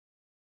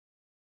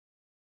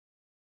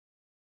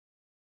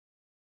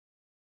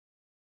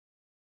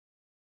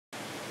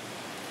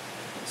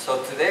So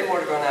today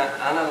we're going to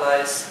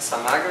analyze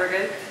some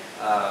aggregate.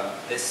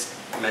 This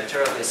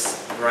material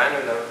is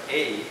granular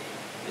A,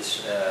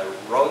 is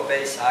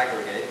road-based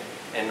aggregate,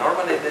 and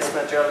normally this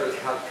material would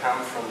have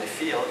come from the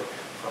field,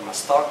 from a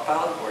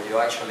stockpile where you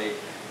actually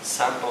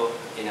sample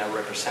in a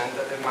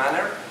representative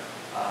manner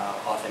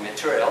of the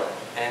material,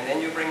 and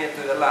then you bring it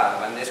to the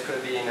lab, and this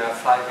could be in a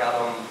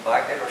 5-gallon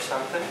bucket or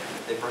something.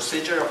 The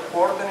procedure of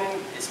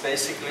quartering is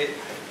basically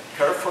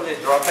carefully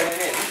dropping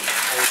it in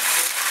and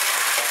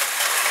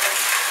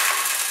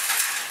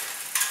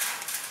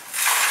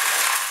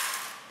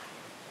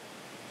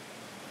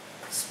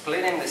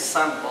splitting the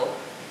sample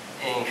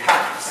in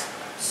halves.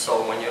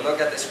 So when you look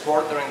at this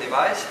quartering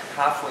device,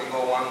 half will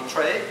go one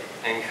tray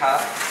and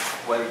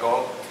half will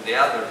go to the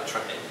other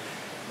tray.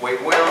 We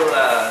will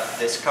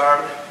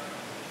discard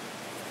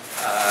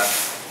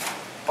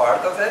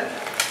part of it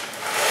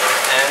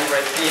and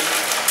repeat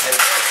the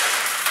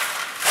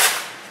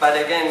process. But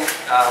again,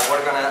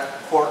 we're going to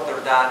quarter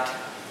that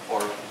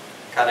or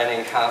cut it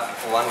in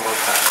half one more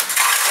time.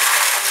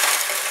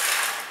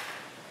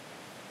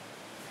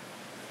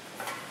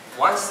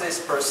 Once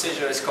this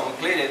procedure is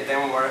completed,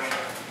 then we're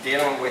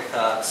dealing with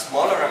a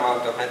smaller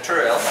amount of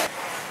material.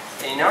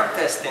 In our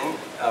testing,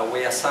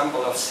 we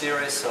assemble a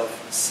series of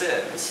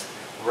sieves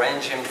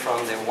ranging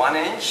from the 1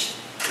 inch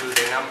to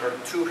the number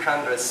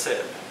 200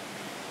 sieve.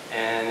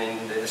 And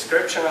in the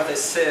description of the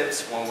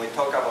sieves, when we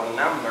talk about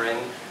numbering,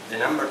 the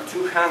number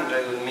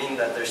 200 would mean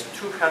that there's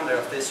 200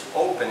 of these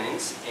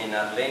openings in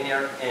a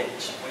linear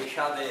inch. We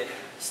have the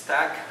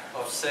stack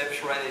of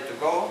sieves ready to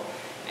go.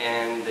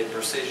 And the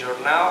procedure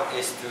now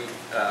is to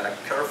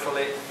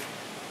carefully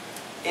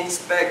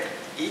inspect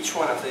each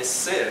one of these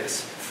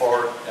sieves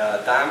for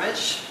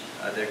damage.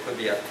 There could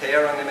be a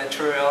tear on the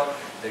material,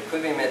 there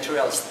could be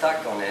material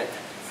stuck on it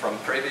from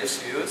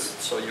previous use,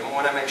 so you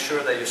want to make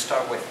sure that you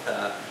start with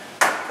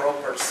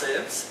proper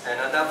sieves, and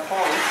at that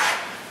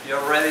point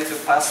you're ready to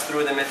pass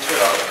through the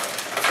material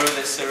through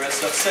the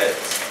series of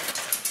sieves.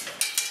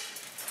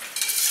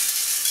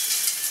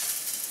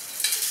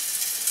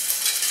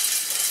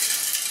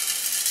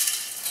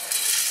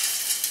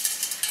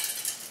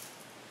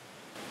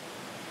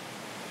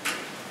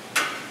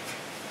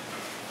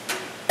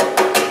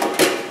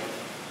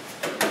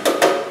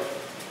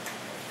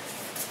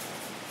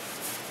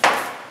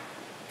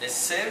 The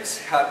sieves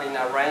have been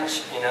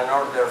arranged in an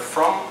order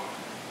from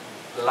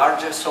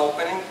largest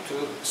opening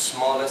to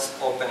smallest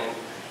opening,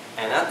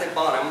 and at the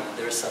bottom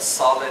there's a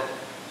solid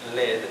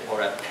lid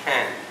or a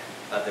pan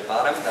at the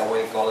bottom that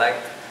will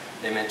collect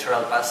the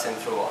material passing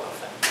through all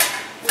of them.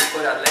 We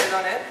put a lid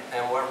on it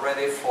and we're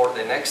ready for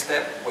the next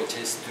step, which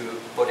is to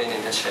put it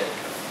in a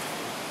shaker.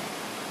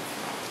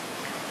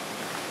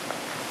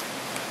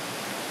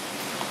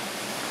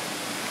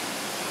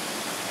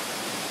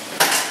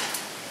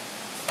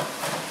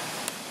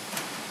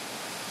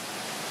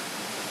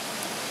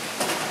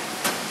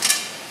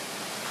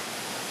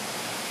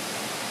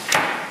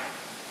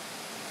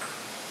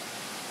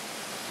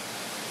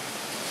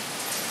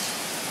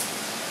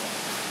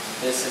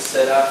 This is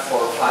set up for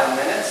 5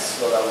 minutes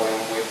so that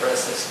when we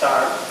press the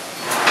start,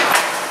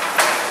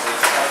 we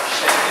start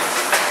shaking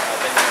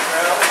the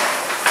material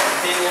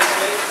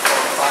continuously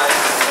for 5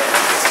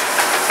 minutes.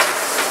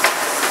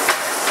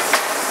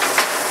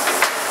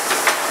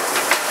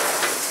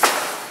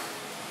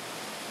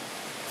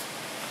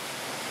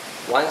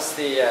 Once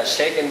the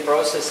shaking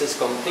process is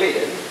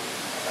completed,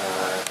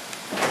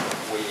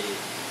 we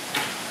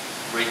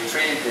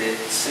retrieve the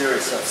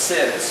series of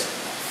sieves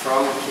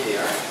from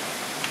here,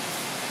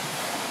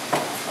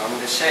 from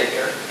the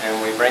shaker,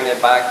 and we bring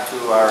it back to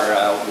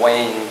our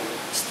weighing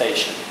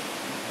station.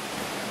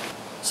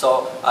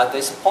 So at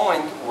this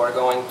point we're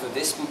going to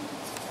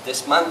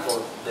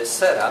dismantle the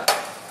setup,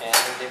 and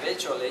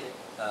individually,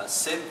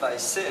 sieve by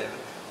sieve,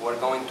 we're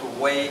going to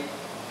weigh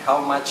how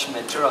much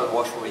material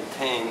was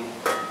retained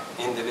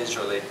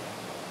individually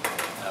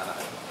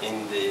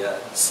in the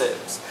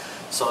sieves.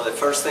 So the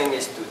first thing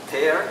is to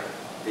tear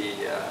the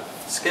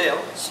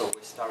scale, so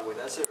we start with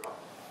a 0.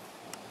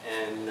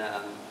 And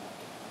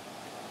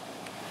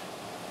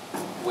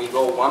we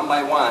go one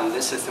by one.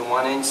 This is the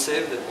 1 inch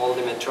sieve that all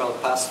the material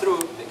passed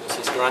through because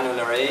it's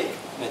granular A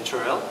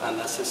material, and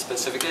that's the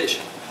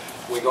specification.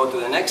 We go to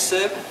the next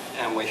sieve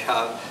and we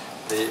have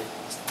the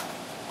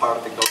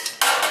particles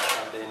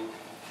that have been,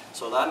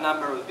 so that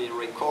number will be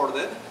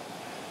recorded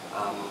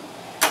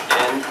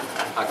and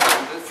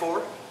accounted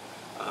for.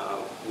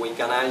 We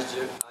can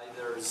either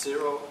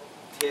 0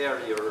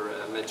 tear your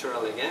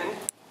material again,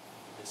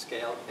 the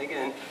scale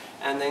again,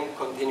 and then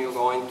continue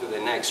going to the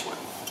next one.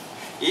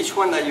 Each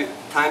time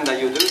that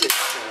you do this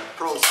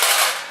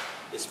process,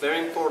 it's very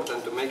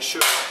important to make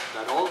sure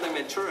that all the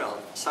material,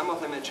 some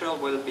of the material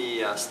will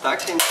be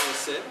stuck into the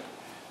sieve,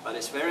 but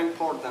it's very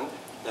important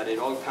that it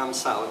all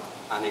comes out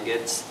and it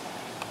gets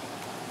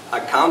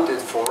accounted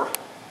for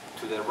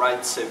to the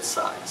right sieve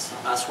size.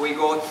 As we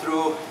go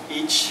through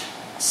each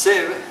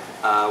sieve,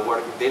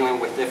 we're dealing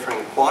with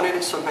different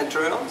quantities of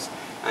materials,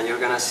 and you're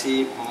going to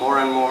see more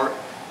and more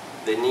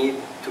the need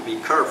to be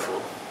careful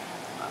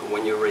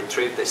when you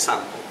retrieve the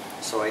sample.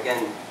 So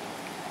again,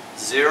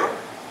 0,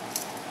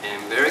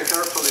 and very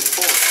carefully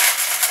pour.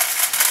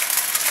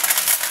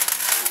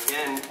 And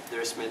again,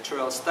 there's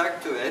material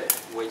stuck to it,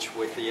 which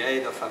with the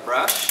aid of a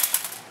brush,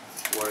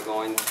 we're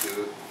going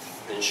to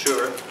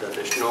ensure that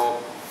there's no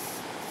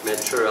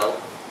material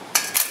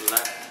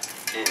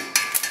left in.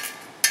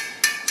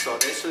 So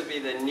this would be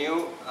the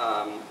new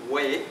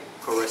weight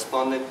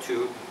corresponding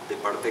to the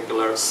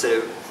particular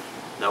sieve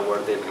that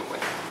we're dealing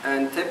with.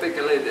 And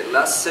typically the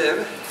last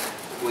sieve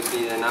would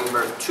be the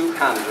number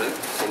 200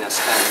 in a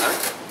standard.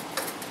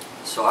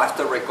 So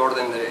after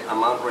recording the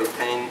amount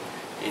retained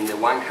in the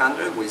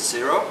 100 with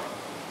 0,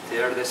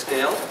 clear the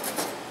scale,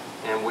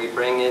 and we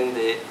bring in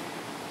the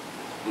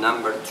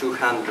number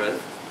 200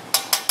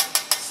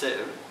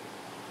 sieve.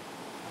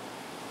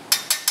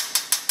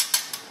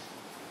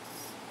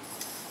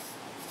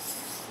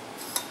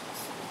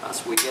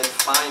 As we get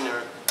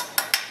finer,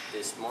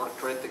 it's more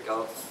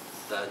critical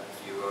that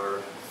you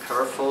are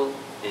careful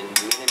in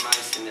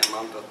minimizing the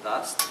amount of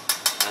dust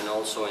and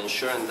also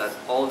ensuring that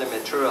all the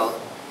material,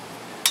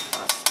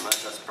 as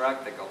much as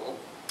practicable,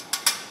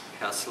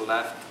 has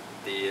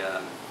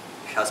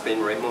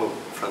been removed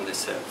from the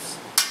sieves.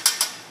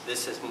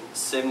 This is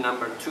sieve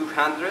number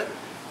 200,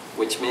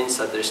 which means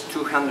that there's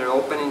 200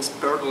 openings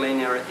per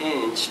linear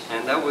inch,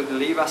 and that would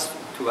leave us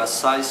to a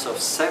size of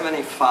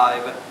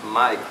 75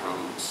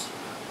 microns,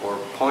 or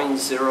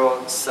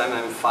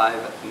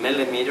 0.075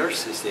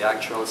 millimeters is the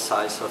actual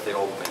size of the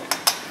opening.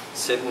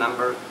 Sieve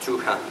number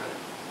 200.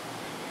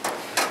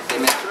 The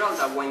material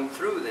that went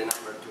through the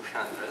number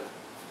 200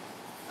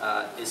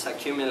 is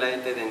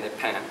accumulated in the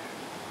pan.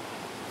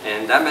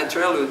 And that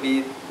material will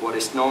be what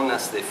is known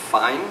as the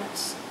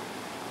fines,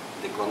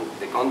 the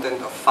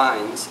content of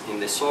fines in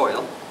the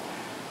soil,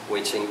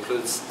 which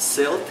includes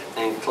silt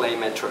and clay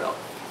material.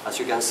 As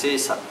you can see,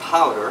 it's a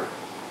powder.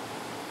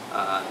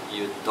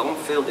 You don't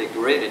feel the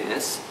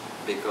grittiness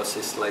because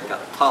it's like a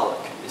talc,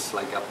 it's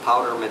like a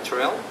powder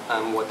material,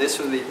 and what this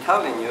will be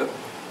telling you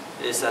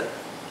is that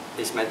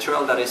it's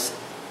material that is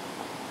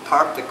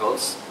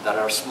particles that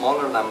are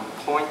smaller than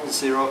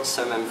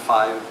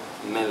 0.075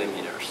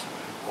 millimeters,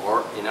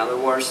 or in other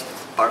words,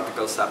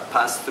 particles that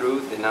pass through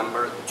the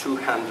number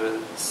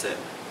 200 sieve.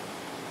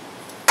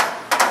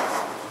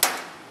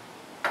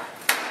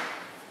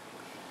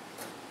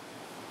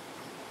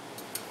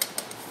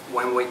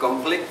 When we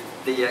complete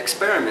the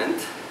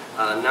experiment,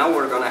 now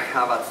we're going to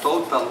have a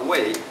total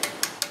weight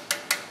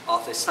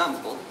of the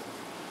sample,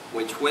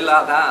 which will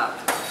add up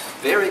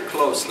very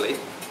closely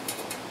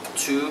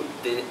to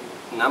the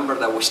number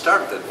that we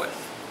started with.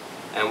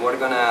 And we're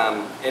going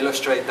to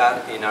illustrate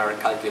that in our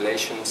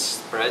calculation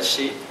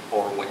spreadsheet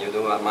or when you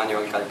do a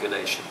manual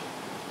calculation.